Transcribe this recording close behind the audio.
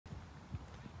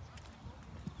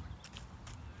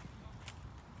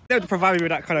They don't provide me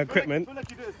with that kind of equipment.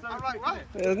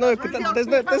 There's no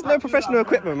professional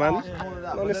equipment, man.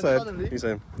 On this side. You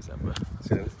say him?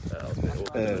 Yeah,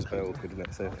 it's very awkward, isn't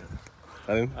it? So,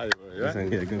 him? Yeah,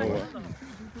 good.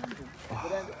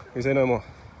 You say no more?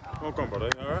 Welcome, brother.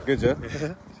 Alright? Good, yeah?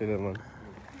 See you, man.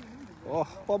 Oh,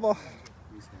 Baba. What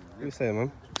you saying,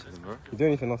 man? You do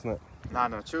anything last night?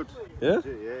 Nah, chilled. Yeah?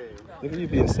 Yeah. Look at you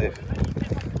being safe.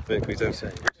 Very quick, James.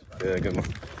 Yeah, good, man.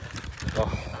 Oh,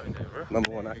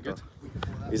 #1 actor.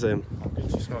 You say him? You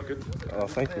smell good. Oh,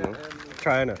 thank you, man.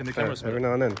 Try it. Can the camera smell? Every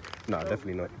now and then? Nah,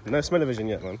 definitely not. No smell-o-vision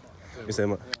yet, man. You say him,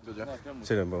 man? Good, yeah?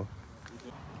 See them, bro.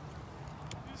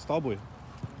 Starboy.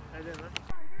 How you doing, man?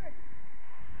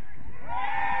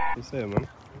 You say him, man?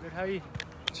 Good, how are you?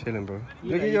 Chilling, bro.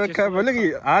 Look at your camera. Look at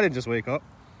you. I didn't just wake up.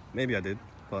 Maybe I did,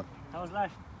 but... How was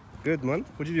life? Good, man.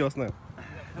 What did you do last night?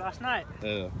 Last night?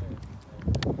 Yeah.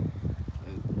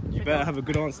 You better have a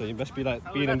good answer. You best be like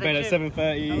being in bed at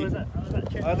 7:30. How was that?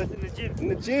 I was in the gym. In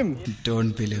the gym?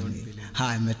 Don't believe me.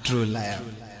 I'm a true liar.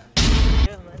 Yeah,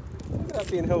 man. Look at that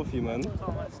being healthy, man.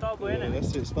 Oh, man. Starboy, innit?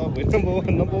 That's it. Starboy.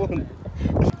 #1.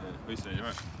 What you saying? You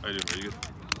alright? How you doing, bro? You good?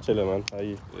 Chilling, man. How are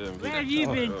you? Yeah, I'm good. Where have you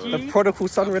been, G? The prodigal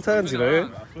son returns, you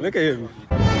know. Look at him.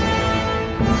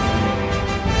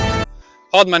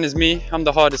 Hardman is me. I'm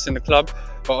the hardest in the club,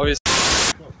 but obviously.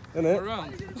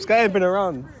 Innit? This guy ain't been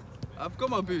around. I've got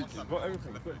my boots. I've got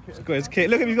everything. He's got his kit.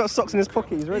 Look, he's got socks in his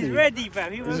pocket. He's ready. He's ready,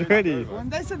 fam. He's ready. When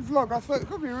they said vlog, I thought it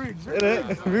could be rude.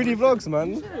 Innit? Rudy Vlogs,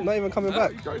 man. Not even coming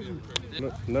back.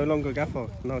 No longer gaffer.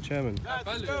 Now chairman.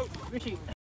 Let's go. Richie.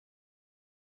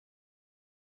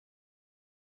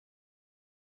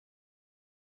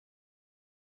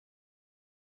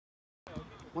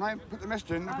 When I put the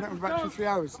message in, I put it in for about 2-3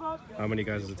 hours. How many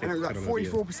guys does it take? And it was like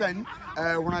 44%.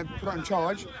 When I put it on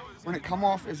charge, when it come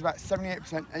off, it was about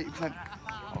 78%, 80%.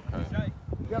 Okay.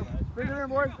 Yeah, bring him in,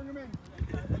 boys, bring him in.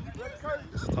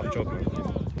 It's a tough job, man.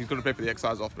 He's going to pay for the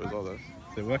exercise after as well, though.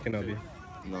 Is it working, Abby?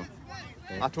 No.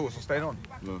 I thought it was staying on.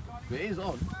 No. It is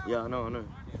on. Yeah, I know.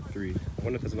 3. I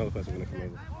wonder if there's another person going to come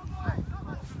over.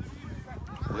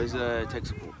 Where's tech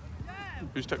support?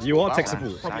 Who's tech support? You are tech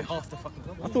support. Probably half the fucking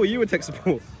club. I thought you were tech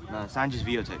support. No, Sanjay's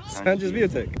VEO Tech. Sanjay's VEO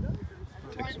Tech.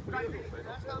 Tech support.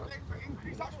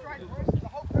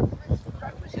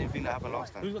 Same thing that happened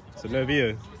last time. So no VEO.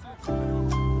 It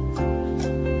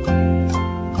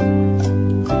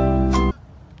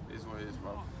is what it is,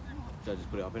 bro. Should I just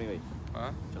put it up anyway?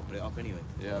 Huh? Should I put it up anyway?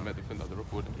 Yeah, I meant to think that the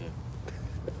record. Yeah.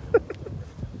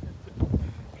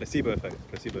 Placebo effect.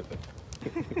 Placebo effect.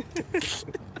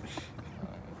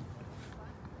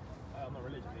 I'm not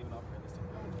religious, even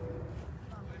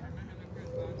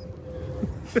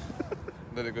after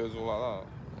Then it goes all like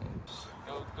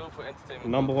Go for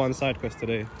entertainment. #1 side quest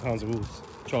today. Hounslow Wolves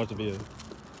charged the VEO,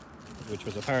 which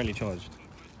was apparently charged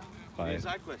by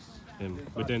Side quests. him.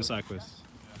 We're doing side quests.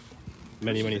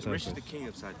 Many side Rich quests. is the king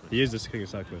of side quests. He is the king of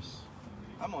side quests.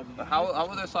 How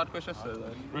were those side questions?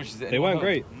 They weren't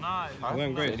great. Nah. They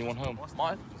weren't great. Anyone home?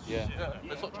 Mine? Yeah.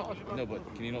 Let's not charge. No, but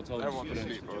can you not tell us? everyone can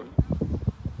sleep, bro.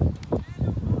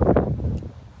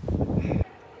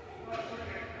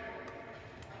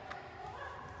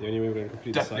 The only way we're going to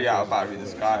complete Definitely the out of side battery,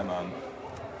 this guy, man.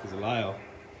 quest is a liar.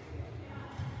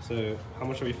 So, how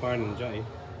much are we finding Jatty?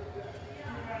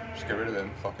 Just get rid of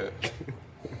him, fuck it.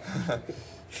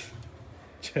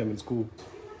 Chairman's cool.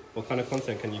 What kind of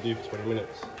content can you do for 20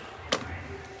 minutes?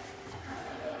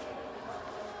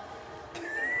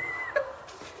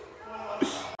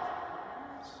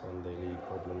 Sunday league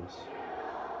problems.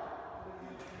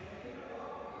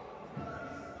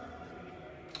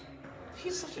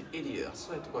 He's such an idiot, I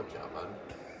swear to God, Jack, man.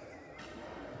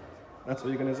 That's what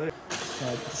you're gonna say?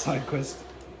 Side quest.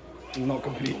 Not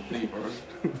complete. Incomplete, bro.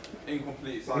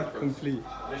 Incomplete side quest. Complete.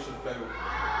 Mission failed.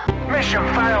 Mission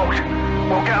failed.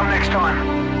 We'll get them next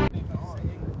time.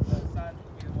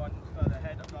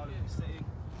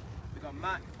 We got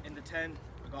Matt in the 10,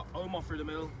 we got Omar through the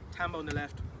middle, Tambo on the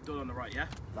left, Dul on the right, yeah?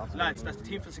 Lads, that's the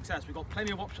team for success. We've got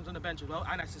plenty of options on the bench as well.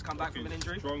 Anas has come back from an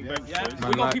injury. Strong bench, Yeah, boys.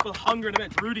 we got people hungry on the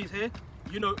bench. Rudy's here.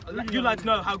 You know, you lads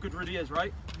know how good Rudy is,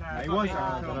 right? He was.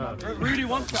 Rudy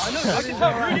wants it. I know. I can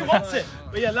tell. Rudy wants it.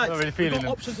 But yeah, lads, we've got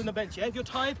options on the bench. Yeah, if you're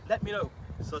tired, let me know.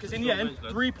 Because in the end,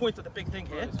 3 points are the big thing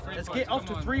here. Let's get off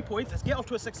to 3 points. Let's get off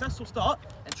to a successful start.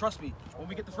 And trust me, when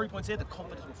we get the 3 points here, the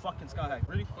confidence will fucking sky high.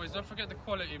 Really? Boys, don't forget the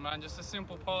quality, man. Just the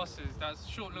simple passes. That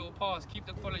short little pass. Keep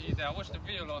the quality there. I watched the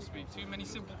video last week. Too many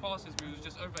simple passes. We was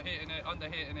just overhitting it,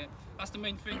 underhitting it. That's the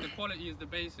main thing. The quality is the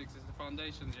basics, is the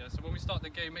foundations, yeah? So when we start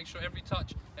the game, make sure every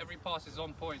touch, every pass is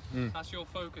on point. That's your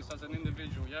focus as an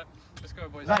individual, yeah? Let's go,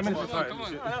 boys. Come on.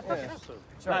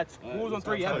 Lads, balls on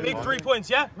 3, yeah? Big 3 points,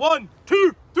 yeah? 1, 2.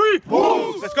 2,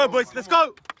 3. Let's go, boys. Let's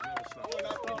go.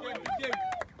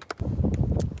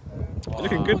 You're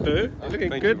looking good, though. You're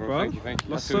looking good, bro. Thank you.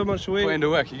 Lost so much weight. Put in the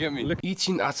work, you get me?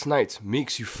 Eating at night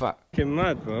makes you fat. Looking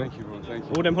mad, bro. Thank you, bro. Thank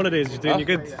you. All them holidays you're doing, you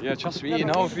good? Yeah, trust me, eating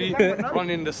healthy,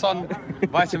 running in the sun,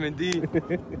 vitamin D.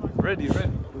 Ready.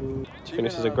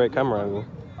 Finishes a great camera angle.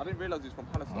 I didn't realise he's from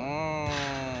Palestine.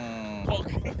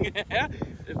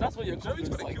 If that's what you're going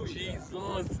to like, Jesus.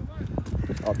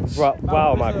 Oh,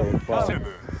 wow, Michael. Wow.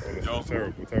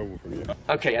 Terrible for you.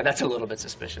 Okay, yeah, that's a little bit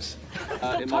suspicious.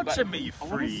 Stop touching me, you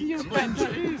freak.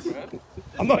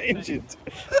 I'm not injured.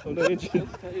 I'm not injured.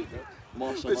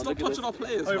 Stop touching our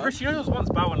players. Oh, Rich, you know there was once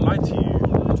Bowen lied to you. Do you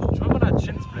remember when I had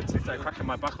shin splints? He started cracking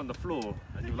my back on the floor,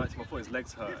 and you were like to my foot, his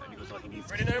legs hurt, and he was like, he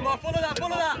needs to. Follow that!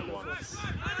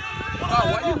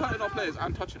 Why are you hurting our players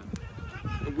and touching them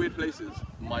in weird places?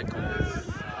 Michael is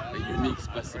a unique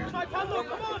specimen.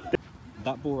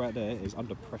 That ball right there is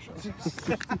under pressure.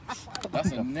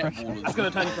 That's a netball. That's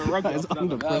going to turn into a rugby. That is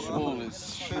under pressure. That ball is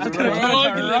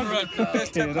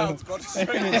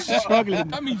Struggling.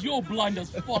 That means you're blind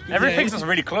as fuck. Everything's just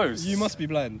really close. You must be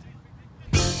blind.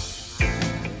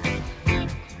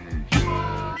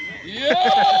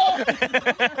 Yeah!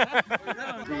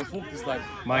 Bring a fork this time.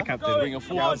 My captain. Bring a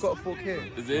fork. Yeah, I've got a fork here.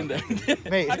 Is it in there?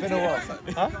 Mate, it's been a while.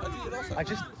 Huh? I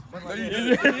just...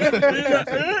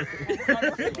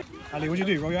 Ali, what'd you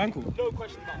do? Roll your ankle? No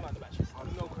question about my match.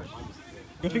 No question.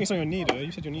 Good thing it's on your knee, though.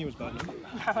 You said your knee was bad. No?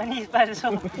 My knee's bad as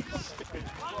well.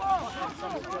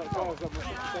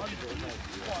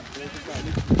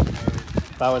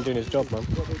 Bowen doing his job, man.